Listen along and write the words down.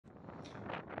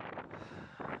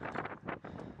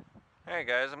Alright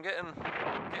guys, I'm getting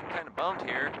kind of bummed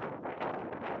here.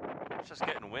 It's just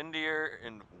getting windier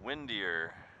and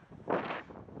windier.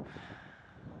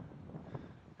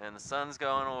 And the sun's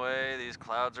going away, these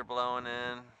clouds are blowing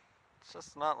in. It's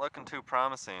just not looking too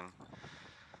promising.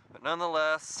 But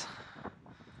nonetheless,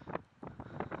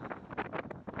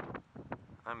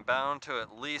 I'm bound to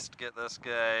at least get this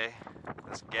guy,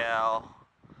 this gal,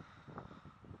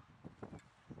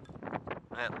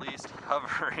 at least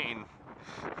hovering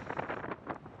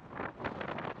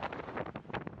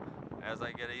as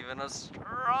I get even a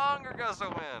stronger gust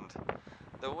of wind.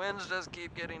 The winds just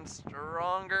keep getting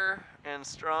stronger and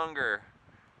stronger.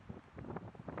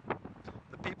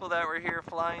 The people that were here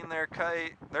flying their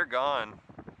kite, they're gone.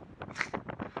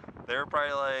 They were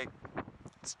probably like,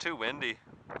 it's too windy.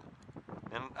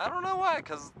 And I don't know why,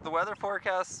 because the weather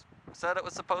forecast said it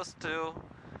was supposed to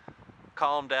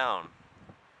calm down.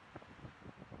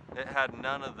 It had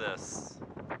none of this.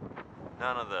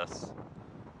 None of this.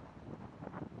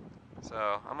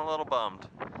 So, I'm a little bummed.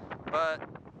 But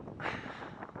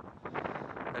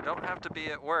I don't have to be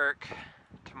at work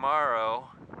tomorrow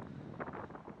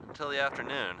until the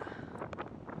afternoon.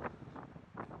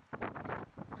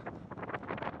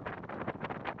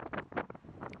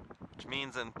 Which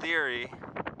means in theory,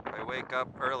 if I wake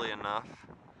up early enough,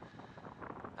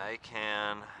 I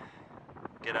can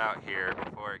get out here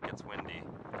before it gets windy.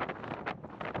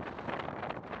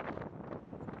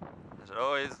 As it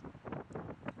always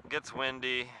gets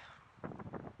windy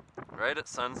right at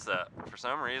sunset for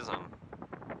some reason.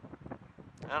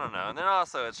 I don't know. And then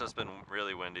also it's just been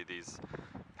really windy these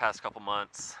past couple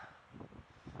months.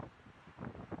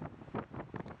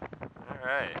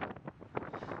 Alright.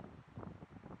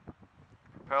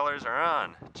 Propellers are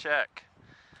on. Check.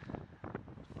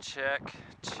 Check,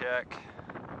 check.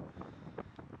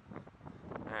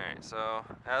 Alright, so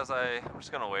I'm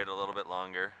just gonna wait a little bit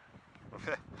longer.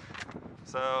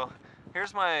 So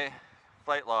here's my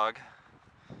flight log.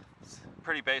 It's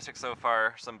pretty basic so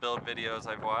far. Some build videos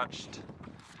I've watched.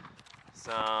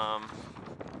 Some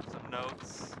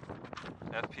notes.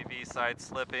 FPV side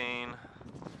slipping.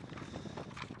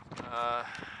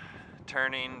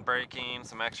 Turning, braking,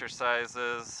 some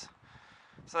exercises.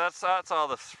 So that's all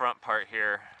the front part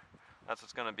here. That's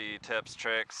what's gonna be tips,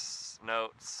 tricks,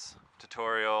 notes,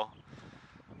 tutorial.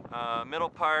 Middle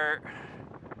part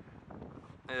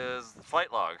is the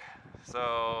flight log.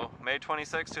 So May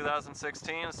 26,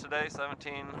 2016 is today,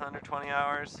 1720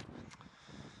 hours.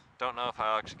 Don't know if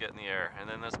I'll actually get in the air. And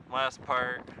then this last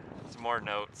part, some more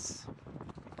notes.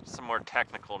 Some more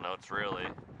technical notes, really.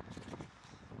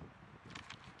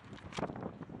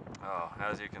 Oh,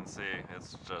 as you can see,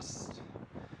 it's just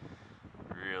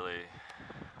really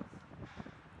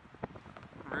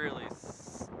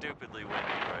stupidly windy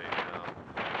right now.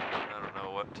 I don't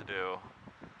know what to do.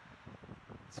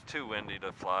 It's too windy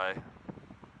to fly,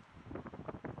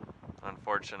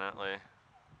 unfortunately.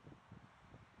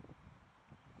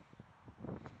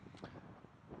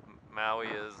 Maui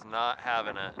is not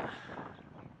having it.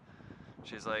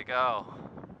 She's like, oh,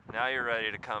 now you're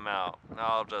ready to come out.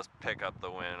 I'll just pick up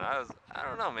the wind. I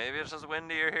don't know, maybe it's just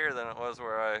windier here than it was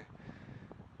where I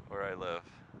live.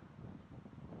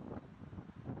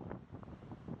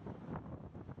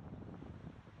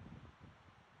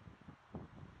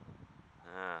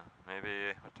 Yeah,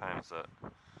 maybe, what time is it?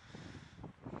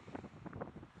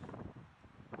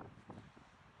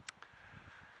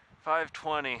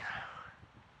 5:20.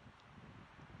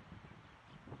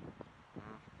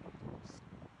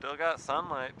 Still got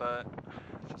sunlight, but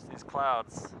just these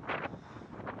clouds.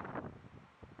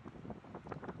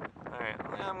 Alright,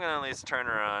 I'm gonna at least turn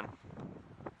her on.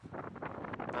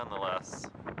 Nonetheless.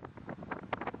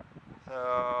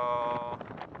 So...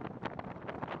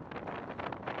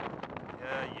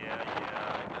 Yeah,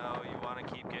 I know you want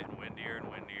to keep getting windier and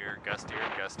windier, gustier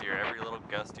and gustier. Every little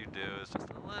gust you do is just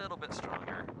a little bit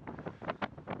stronger.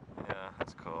 Yeah,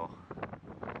 that's cool.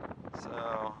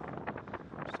 So,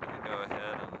 I'm just gonna go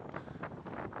ahead and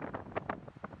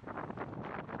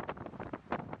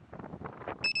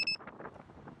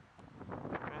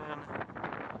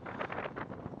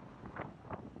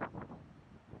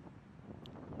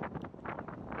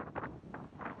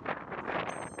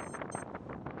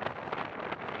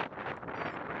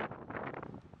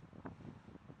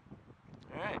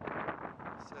Alright,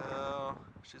 so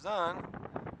she's on.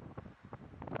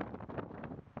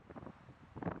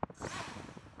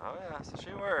 Oh yeah, so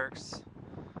she works.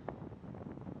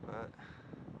 But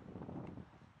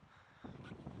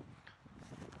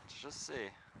let's just see.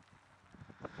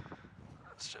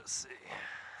 Let's just see.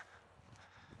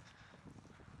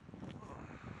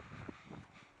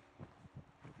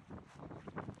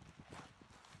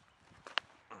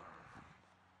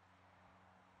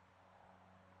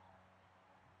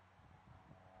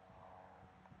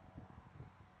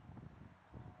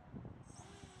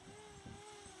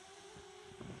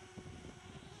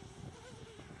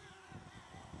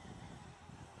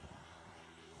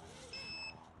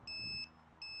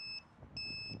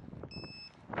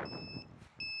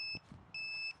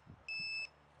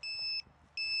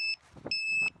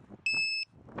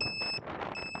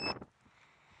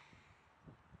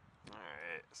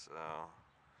 So,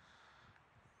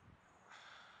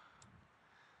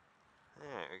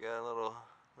 there, we got a little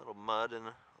mud in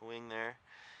the wing there.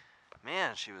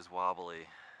 Man, she was wobbly.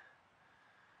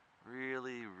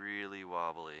 Really, really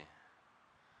wobbly.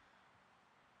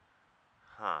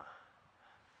 Huh.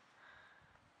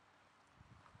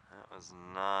 That was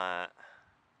not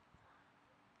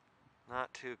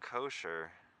too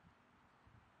kosher.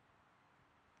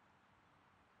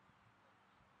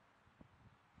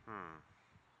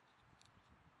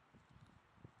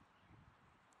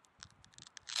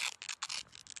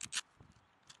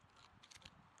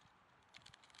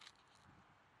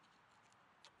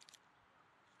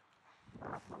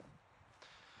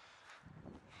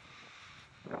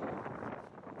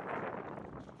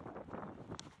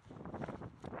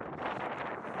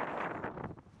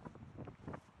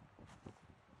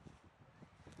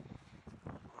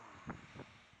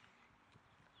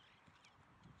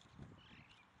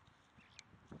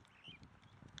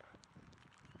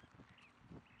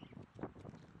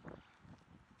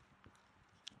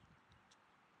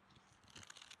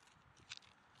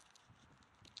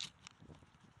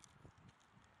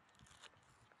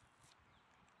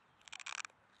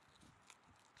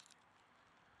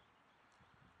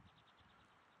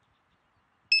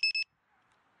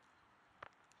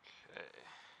 Okay.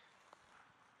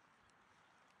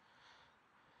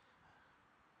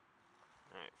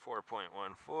 Alright,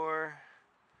 4.14.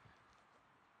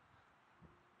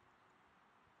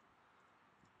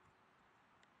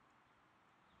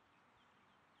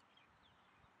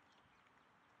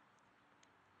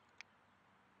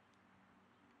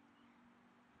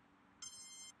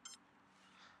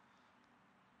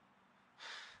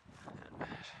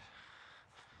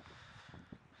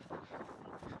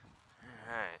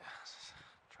 Alright,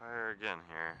 try her again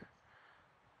here.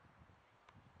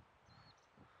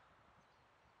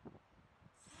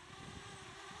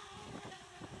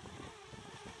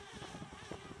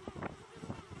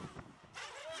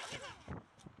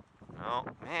 Oh,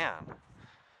 man.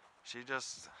 She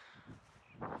just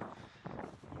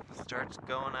starts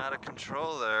going out of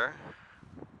control there.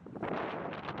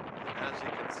 As you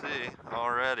can see,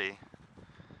 already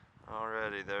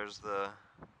there's the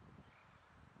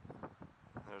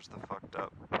fucked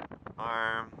up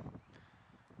arm.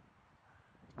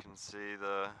 You can see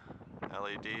the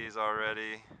LEDs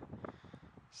already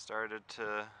started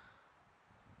to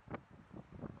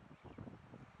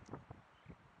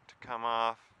come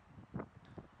off.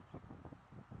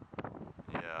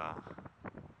 Yeah,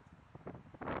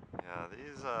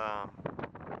 these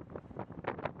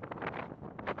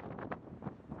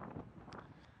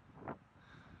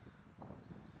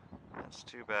that's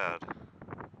too bad.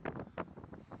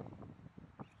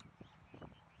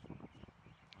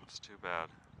 It's too bad.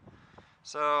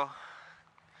 So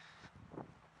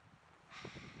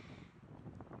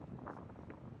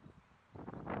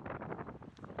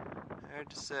hard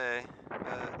to say,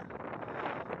 but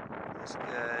this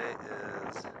guy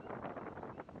is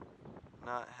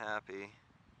not happy.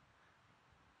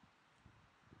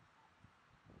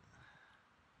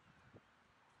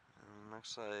 And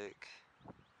looks like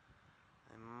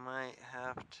I might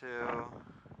have to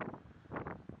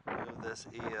move this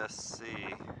ESC.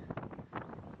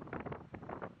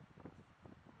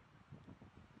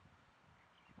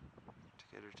 To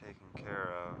get her taken care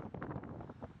of.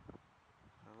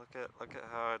 Look at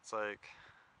how it's like.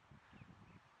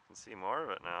 You can see more of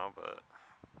it now, but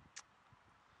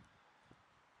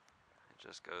it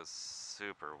just goes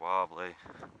super wobbly.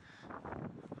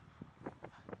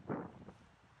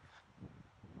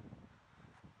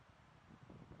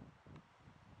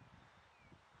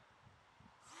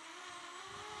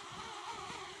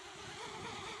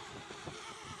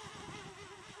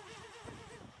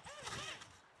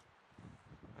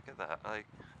 Look at that, like.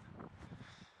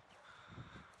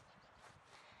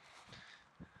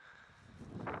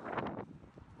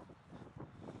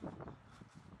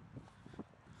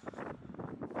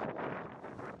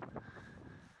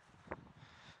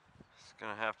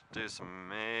 Gonna have to do some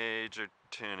major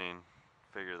tuning,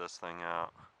 figure this thing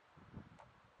out.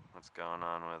 What's going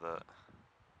on with it?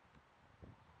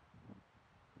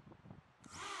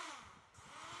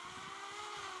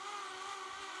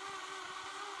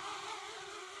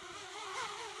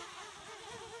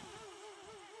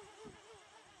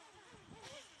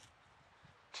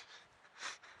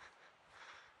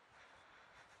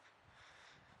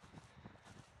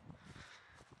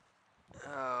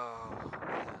 Oh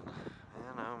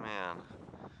man, oh man.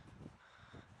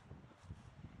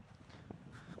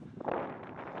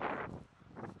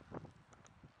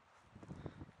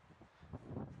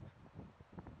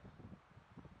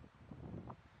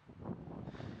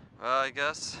 Well, I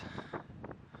guess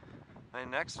my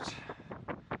next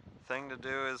thing to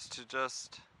do is to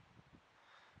just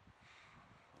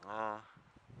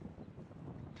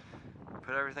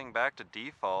put everything back to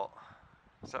default,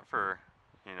 except for,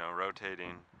 you know,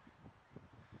 rotating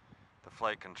the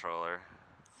flight controller.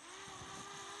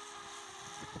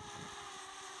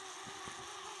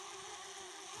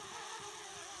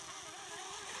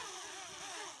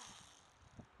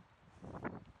 It's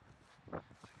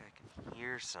like I can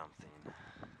hear something.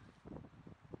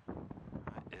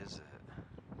 What is it?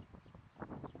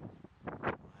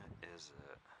 What is it?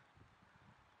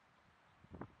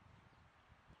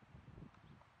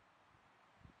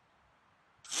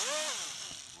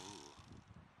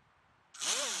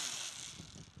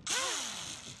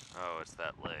 Oh, it's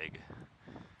that leg.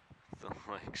 The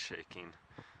leg shaking.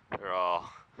 They're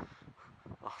all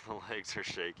the legs are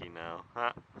shaking now.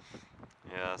 Huh?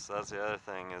 Yeah, so that's the other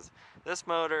thing is this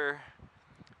motor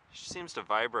seems to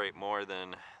vibrate more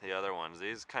than the other ones.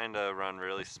 These kind of run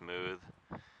really smooth,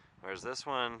 whereas this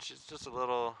one, she's just a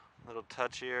little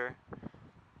touchier.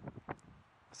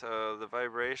 So the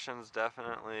vibrations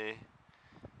definitely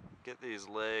get these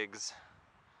legs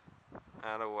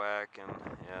out of whack, and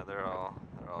yeah, they're all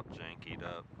jankied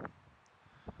up.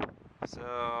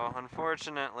 So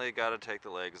unfortunately, got to take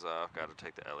the legs off, got to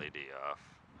take the LED off.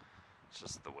 It's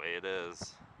just the way it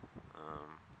is.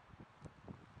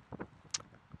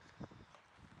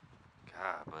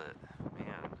 God, but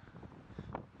man.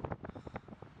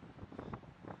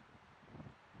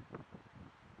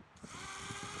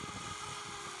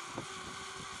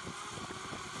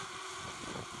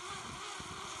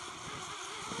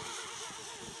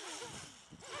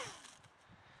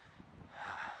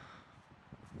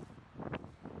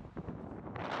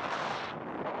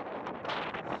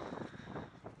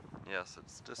 Yes,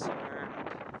 it's disarmed.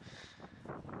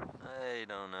 I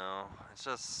don't know. It's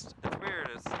weird.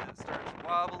 It starts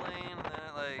wobbling, and then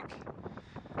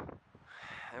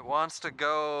it wants to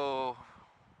go.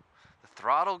 The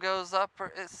throttle goes up.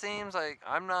 It seems like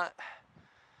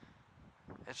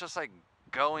it's just like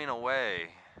going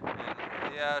away.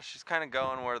 And yeah, she's kind of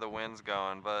going where the wind's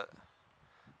going, but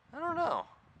I don't know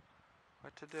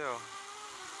what to do.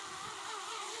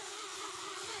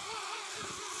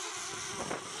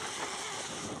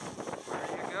 Where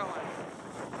are you going?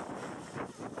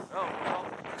 Oh,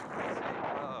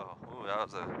 oh, ooh, that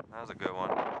was a good one.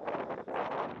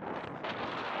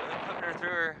 Really putting her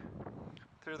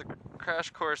through the crash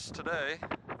course today.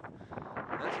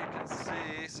 As you can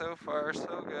see, so far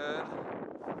so good.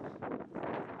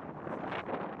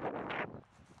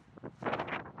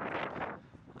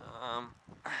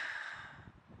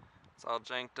 It's all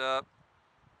janked up.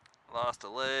 Lost a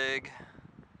leg.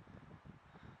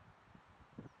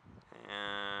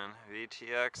 And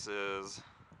VTX is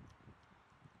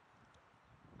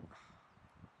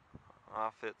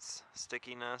off its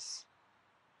stickiness.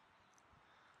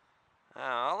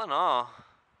 All in all,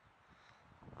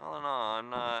 I'm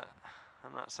not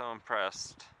so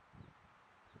impressed.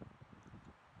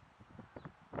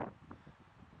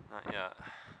 Not yet,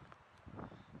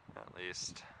 at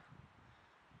least.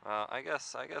 Well, I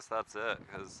guess that's it,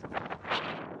 because I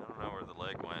don't know where the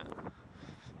leg went.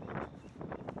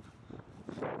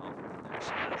 Oh, there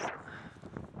she is.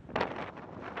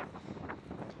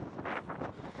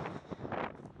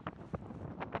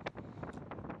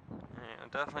 Yeah,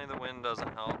 definitely the wind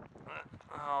doesn't help.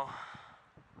 Oh.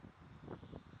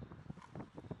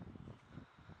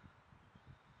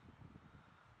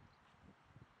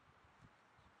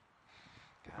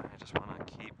 God, I just want to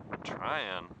keep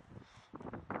trying.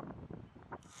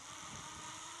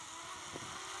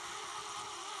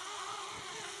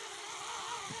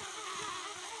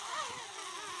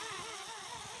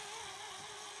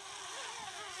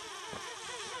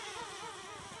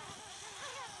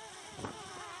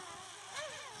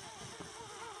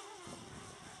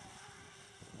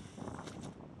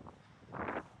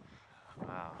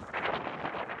 Wow.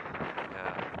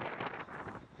 Yeah.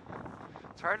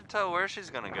 It's hard to tell where she's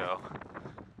gonna go.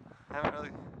 I haven't really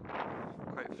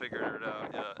quite figured it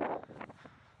out yet.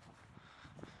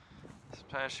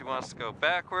 Sometimes she wants to go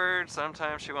backwards,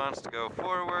 sometimes she wants to go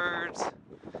forwards.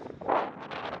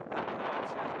 Sometimes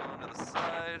she's going to the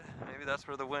side. Maybe that's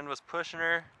where the wind was pushing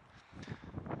her.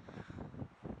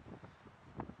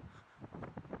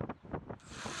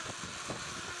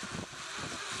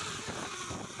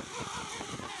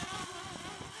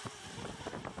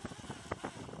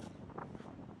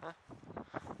 Huh?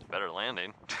 Better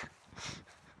landing.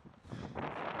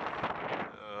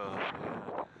 Oh, man.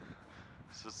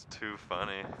 It's just too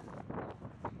funny.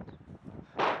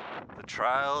 The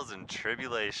trials and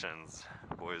tribulations,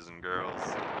 boys and girls.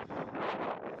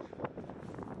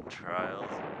 Trials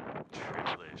and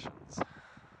tribulations.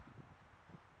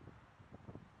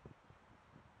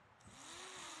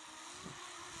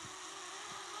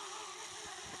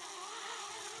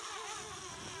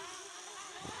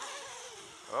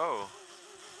 Oh.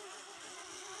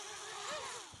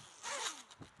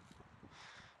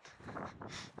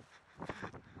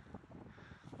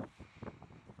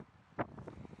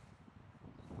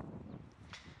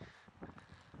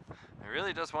 I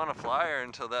really just want to fly her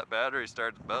until that battery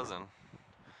starts buzzing.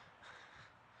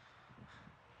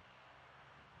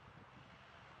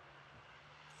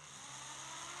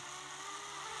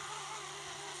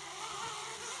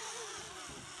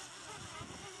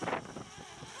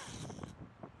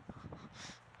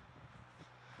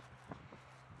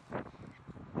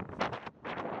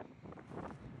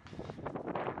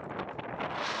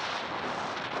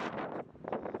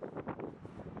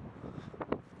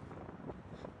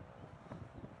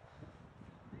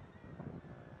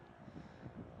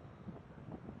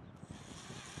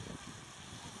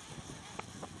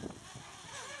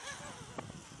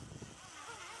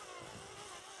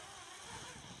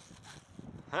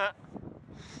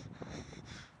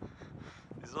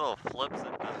 These little flips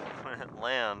it does when it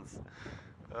lands.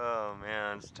 Oh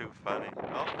man, it's too funny.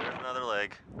 Oh, there's another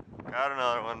leg. Got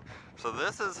another one. So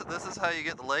this is how you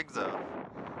get the legs off.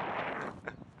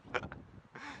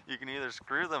 You can either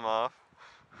screw them off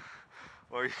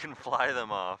or you can fly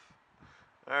them off.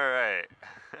 Alright.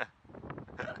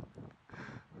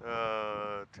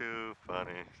 Oh, too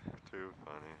funny. Too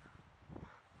funny.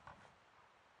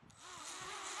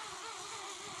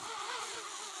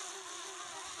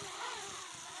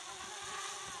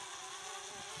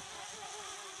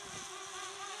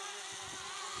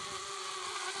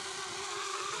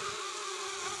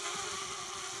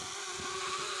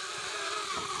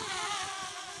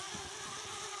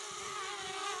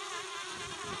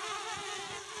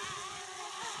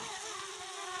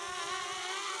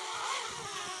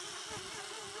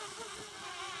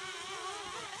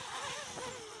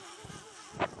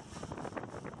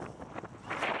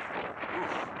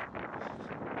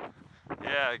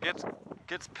 Yeah, it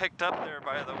gets picked up there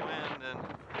by the wind, and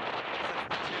since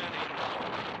the tuning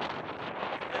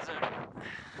isn't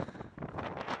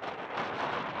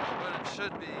what it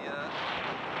should be yet,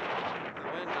 the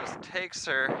wind just takes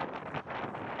her,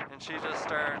 and she just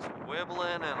starts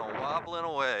wibbling and wobbling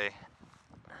away.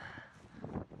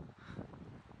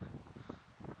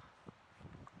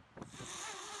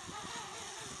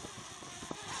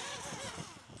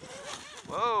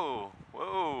 Whoa,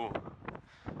 whoa.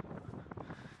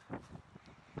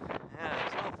 Yeah,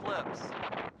 there's no flips.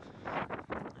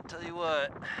 I tell you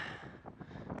what,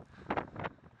 I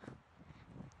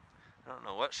don't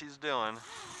know what she's doing.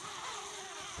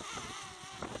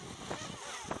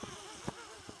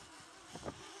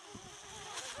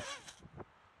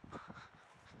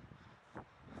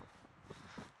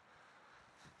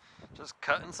 Just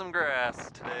cutting some grass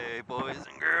today, boys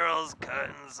and girls,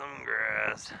 cutting some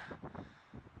grass.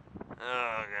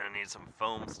 Oh, gonna need some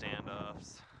foam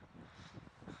standoffs.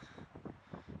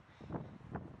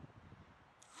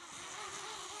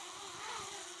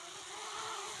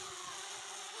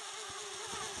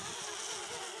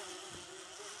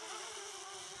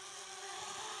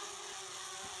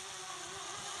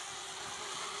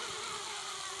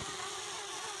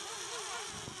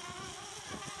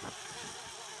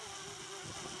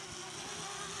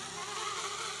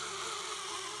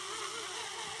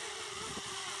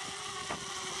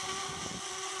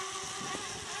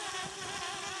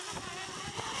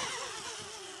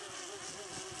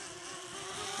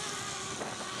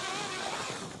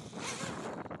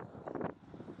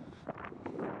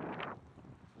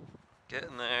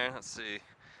 Getting there, let's see.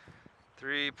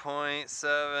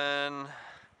 3.7.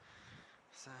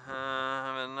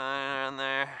 9 in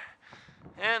there.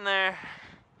 In there.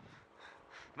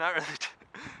 Not really.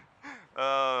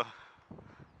 Yeah,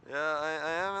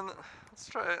 I am in the,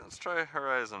 let's try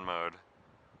horizon mode.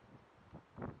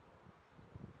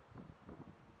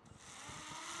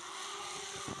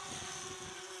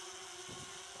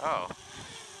 Oh.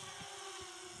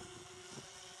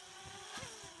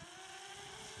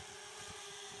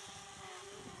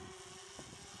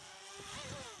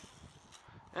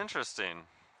 Interesting.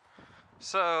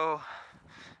 So,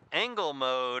 angle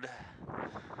mode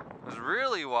was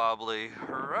really wobbly.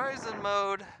 Horizon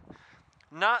mode,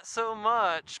 not so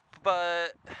much,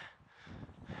 but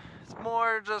it's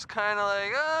more just kind of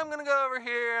like, oh, I'm gonna go over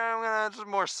here, I'm gonna, just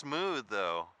more smooth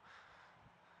though.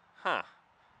 Huh.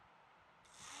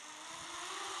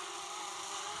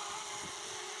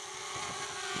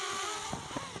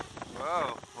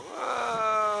 Whoa,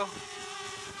 whoa.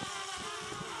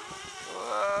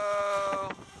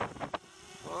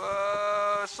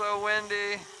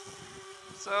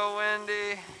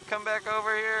 come back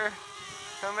over here.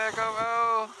 Come back over.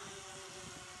 Oh.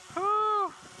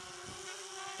 Whoo.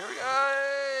 Here we go.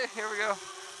 Hey, here we go.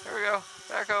 Here we go.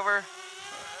 Back over.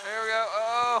 There we go.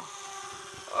 Oh.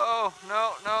 Oh,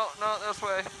 no, no, no, this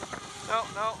way. No,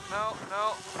 no, no,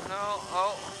 no, no.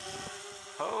 Oh.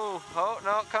 Oh, oh,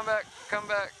 no, come back. Come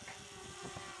back.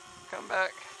 Come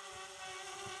back.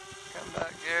 Come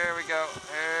back. Here we go.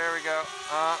 Here we go.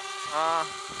 Uh-huh.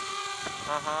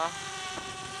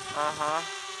 Uh-huh.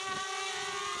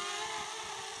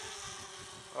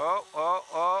 Oh, oh,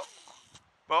 oh.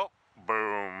 Oh,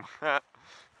 boom.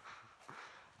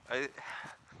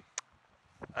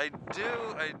 I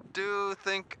do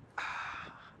think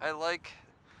I like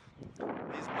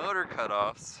these motor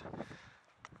cutoffs.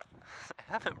 I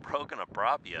haven't broken a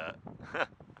prop yet. I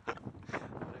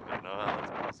don't even know how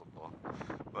that's possible.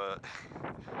 But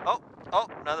oh,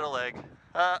 another leg.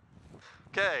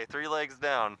 Okay, 3 legs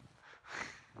down.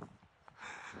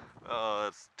 Oh,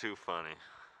 that's too funny.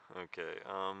 Okay,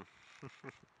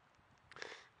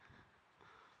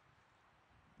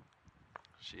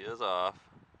 she is off.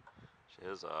 She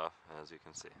is off, as you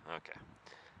can see. Okay.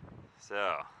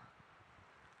 So,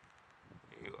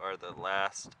 you are the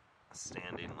last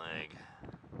standing leg.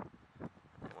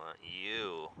 I want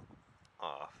you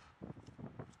off.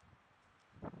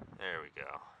 There we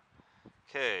go.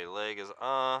 Okay, leg is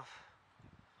off.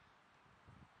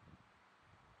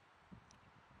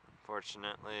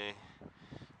 Unfortunately,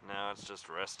 now it's just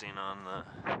resting on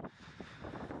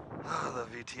the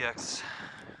VTX.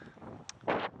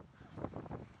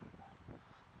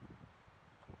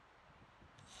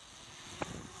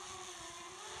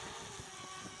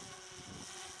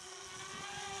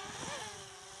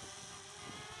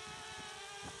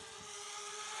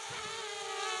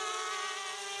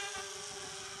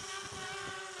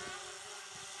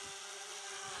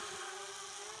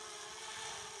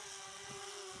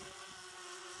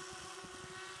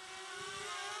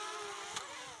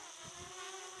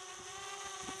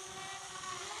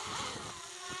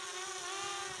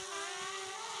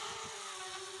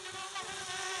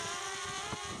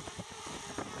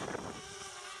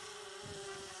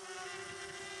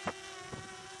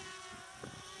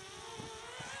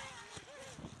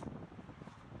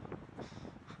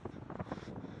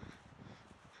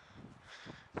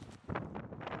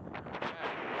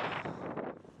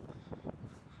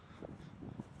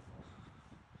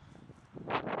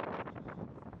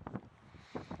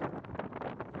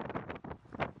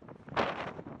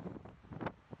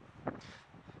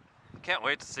 Can't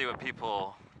wait to see what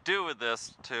people do with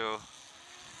this to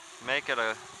make it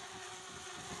a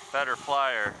better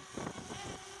flyer.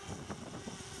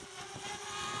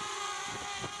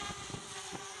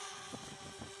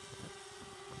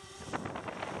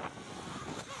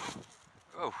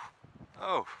 Oh,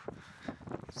 oh,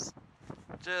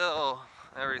 still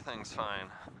everything's fine.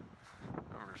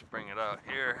 I'm just bring it out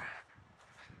here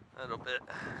a little bit.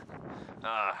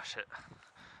 Ah, shit.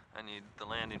 I need the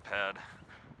landing pad.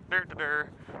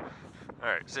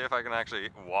 Alright, see if I can actually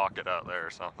walk it out there or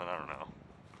something. I don't know.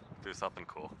 Do something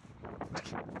cool.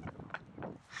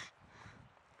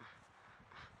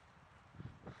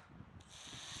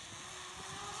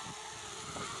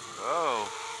 Whoa.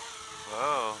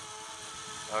 Whoa.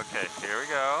 Okay, here we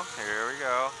go. Here we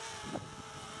go.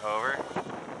 Over.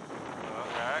 Oh,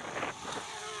 back.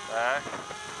 Back.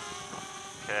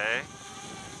 Okay.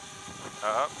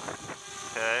 Up.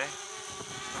 Okay.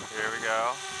 Here we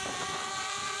go.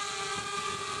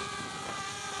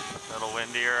 A little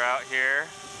windier out here.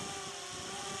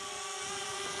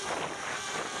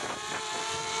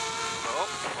 Oh,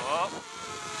 oh,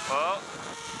 oh.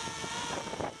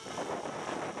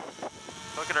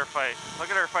 Look at her fight. Look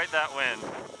at her fight that wind.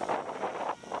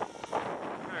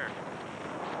 There.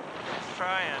 She's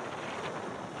trying.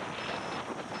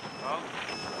 Oh.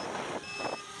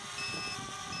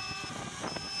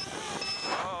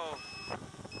 Oh.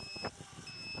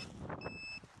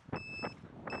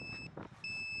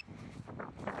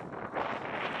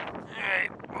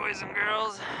 Alright, boys and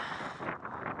girls.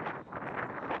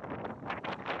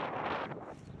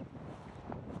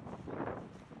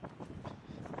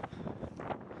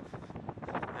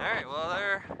 Alright, well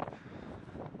there.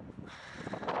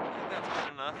 I think that's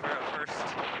good enough for a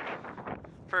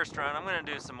first run. I'm gonna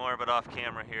do some more, but off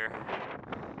camera here.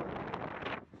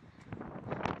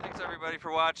 Thanks everybody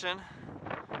for watching.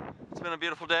 It's been a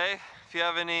beautiful day. If you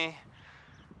have any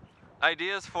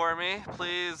ideas for me,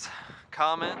 please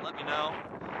comment, let me know.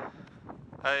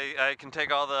 I can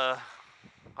take all the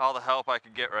help I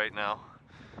could get right now.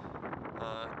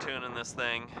 Tuning this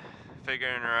thing,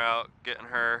 figuring her out, getting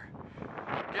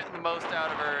the most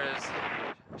out of her as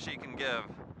she can give.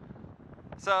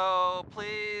 So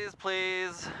please,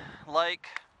 please like,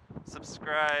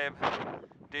 subscribe,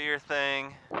 do your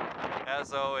thing.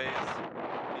 As always,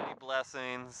 many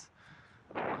blessings.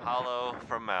 Mahalo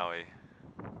from Maui.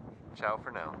 Ciao for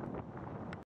now.